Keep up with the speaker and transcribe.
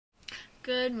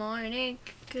Good morning.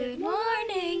 Good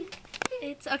morning.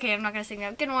 It's okay. I'm not gonna sing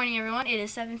that. Good morning, everyone. It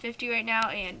is 7:50 right now,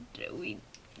 and we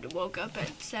woke up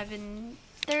at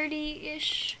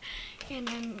 7:30-ish, and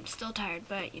I'm still tired,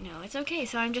 but you know it's okay.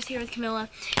 So I'm just here with Camilla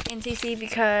and Cece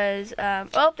because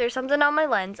oh, there's something on my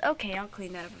lens. Okay, I'll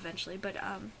clean that up eventually. But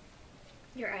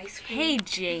your ice cream. Hey,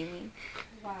 Jamie.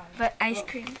 Wow. But ice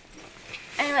cream.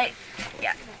 Anyway,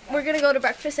 yeah, we're gonna go to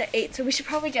breakfast at 8, so we should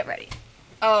probably get ready.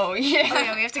 Oh yeah. Oh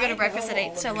yeah, we have to go to breakfast at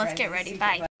 8, so let's get ready.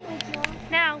 Bye.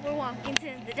 Now we're walking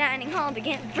to the dining hall to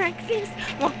get breakfast.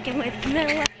 Walking with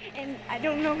Camilla, and I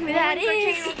don't know who that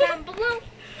is. Down below.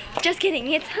 Just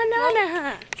kidding, it's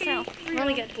Hanana. So we're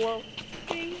gonna get blow.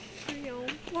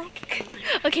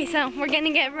 Okay, so we're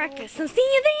gonna get breakfast. So see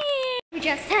you there. We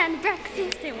just had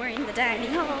breakfast and we're in the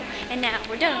dining hall, and now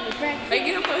we're done with breakfast. Are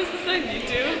you gonna post this on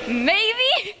YouTube?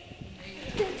 Maybe.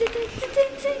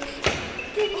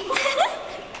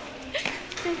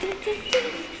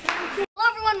 Hello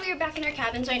everyone, we are back in our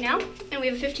cabins right now, and we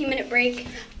have a 15-minute break.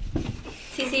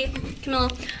 Cece, Camilla,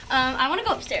 I want to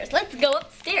go upstairs. Let's go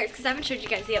upstairs, because I haven't showed you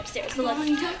guys the upstairs, so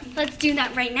let's do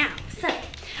that right now. So,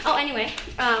 oh, anyway,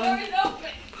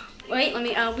 wait,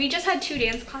 we just had 2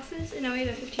 dance classes, and now we have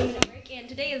a 15-minute break, and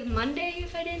today is Monday,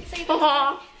 if I didn't say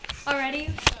that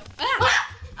already. So,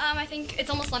 I think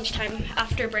it's almost lunchtime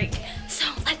after break, so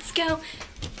let's go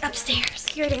upstairs.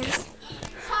 Here it is.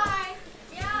 Hi.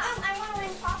 Yeah, I want to win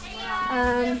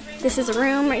pasta. This is a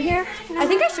room right here. I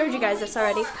think I showed you guys this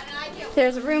already.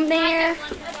 There's a room there.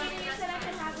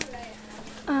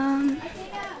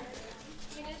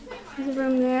 There's a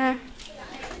room there.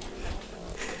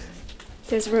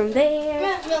 There's a room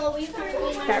there.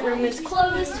 That room is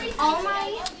closed.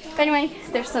 But anyway,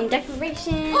 there's some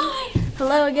decoration.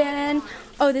 Hello again.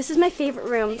 Oh, this is my favorite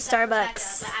room,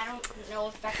 Starbucks. I don't know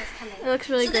if Becca's coming. It looks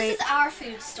really great. This is our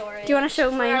food storage. Do you want to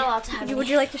show my? We're allowed to have Would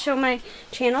you like to show my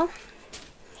channel?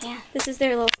 Yeah. This is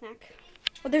their little snack.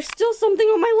 Oh, there's still something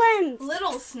on my lens.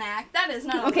 Little snack. That is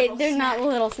not. Okay, they're not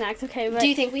little snacks. Okay, but Do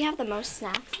you think we have the most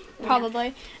snacks?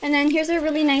 probably. And then here's a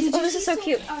really nice. Oh, this is so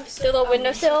cute. The little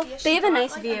windowsill. They have a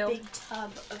nice view. Big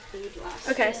tub of food last.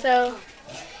 Okay, so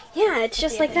yeah, it's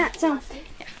just like that. So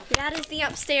that is the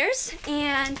upstairs,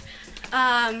 and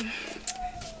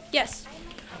yes,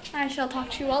 I shall talk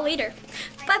to you all later.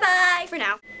 Bye bye for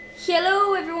now.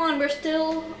 Hello everyone, we're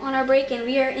still on our break, and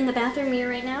we are in the bathroom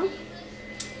mirror right now.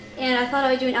 And I thought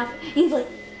I would do an outfit. He's like,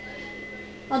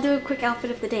 I'll do a quick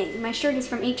outfit of the day. My shirt is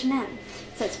from H&M.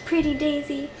 It says Pretty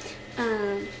Daisy.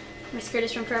 My skirt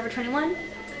is from Forever 21.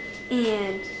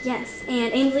 And yes,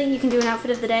 and Ainsley, you can do an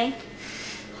outfit of the day.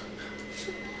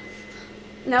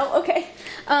 No? Okay.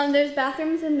 There's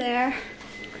bathrooms in there.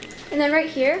 And then right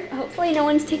here, hopefully no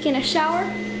one's taking a shower.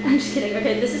 I'm just kidding.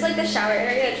 Okay, this is like the shower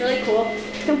area. It's really cool.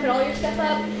 You can put all your stuff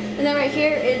up. And then right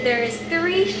here, there's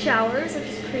 3 showers, which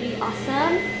is pretty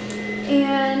awesome.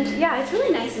 And yeah, it's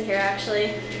really nice in here actually.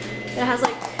 It has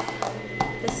like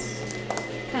this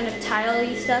kind of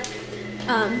tile-y stuff.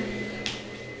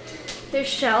 There's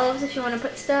shelves if you want to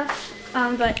put stuff.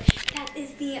 But that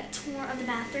is the tour of the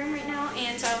bathroom right now,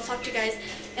 and so I will talk to you guys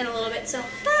in a little bit. So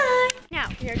bye. Now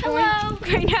we are going.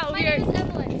 Right now we are.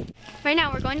 Right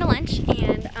now we're going to lunch,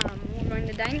 and we're going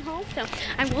to the dining hall. So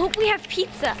I hope we have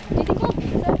pizza. Do you think we'll have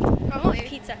pizza? I want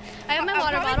pizza. I have my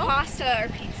water bottle. Pasta or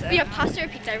pizza. We have pasta or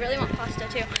pizza. I really want pasta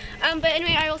too. But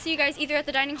anyway, I will see you guys either at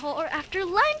the dining hall or after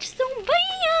lunch. So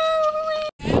bye.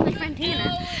 My friend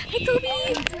Hannah. Hi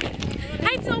Tobey.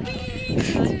 Hi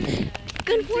Tobey.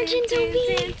 Good fortune,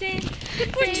 Tobey.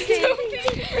 Good fortune,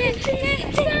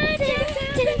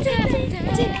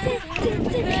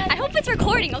 I hope it's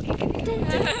recording. Okay.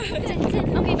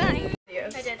 Okay, bye.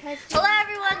 I did. Hello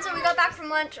everyone, so we got back from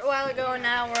lunch a while ago, and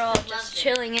now we're all just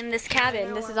chilling in this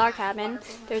cabin. This is our cabin.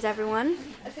 There's everyone.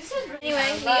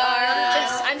 Anyway,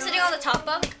 I'm sitting on the top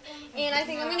bunk, and I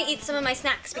think I'm going to eat some of my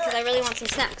snacks because I really want some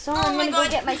snacks. So I'm going to go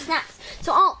get my snacks.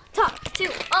 So I'll talk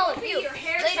to all of you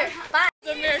later. Bye.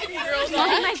 American Girl.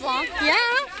 My vlog? Yeah.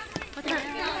 What's that?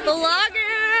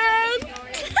 Vloggers!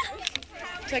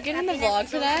 Should I get in the vlog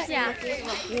for that? Yeah.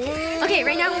 Okay,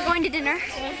 right now we're going to dinner,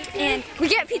 and we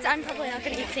get pizza. I'm probably not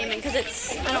going to eat salmon because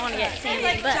I don't want to get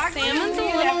salmon, but Salmon's a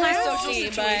little mushy,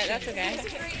 but that's okay.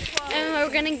 And we're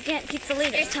going to get pizza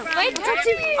later. So wait, we'll talk to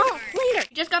you all later.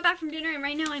 Just got back from dinner, and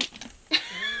right now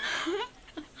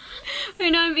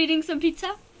I'm eating some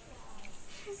pizza.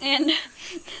 And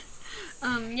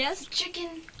yes,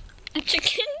 Chicken. a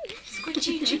chicken.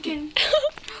 Squishy chicken.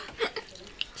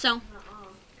 So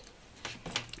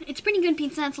it's pretty good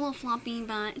pizza. It's a little floppy,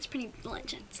 but it's pretty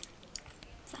delicious.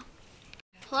 So,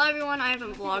 hello everyone. I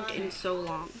haven't vlogged in so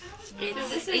long.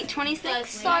 It's 8:26.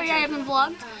 Sorry I haven't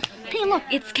vlogged. Hey, look,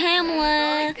 it's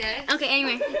Kamala. Okay,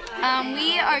 anyway,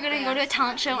 we are gonna go to a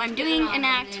talent show. I'm doing an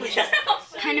act, which is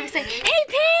kind of exciting. Hey,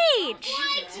 Paige!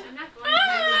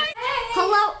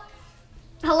 Hello.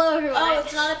 Hello, everyone. Oh,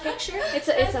 it's not a picture? It's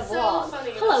a vlog.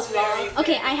 Hello, vlog.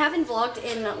 Okay, I haven't vlogged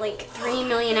in like 3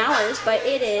 million hours, but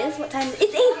it is. What time?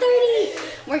 It's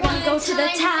 8:30. We're gonna go to the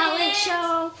talent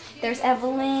show. There's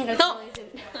Evelyn.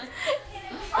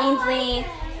 Ainsley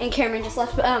and Cameron just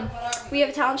left. But we have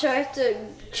a talent show. I have to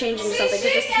change into something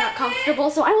because this is not comfortable.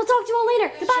 So I will talk to you all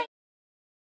later. Goodbye.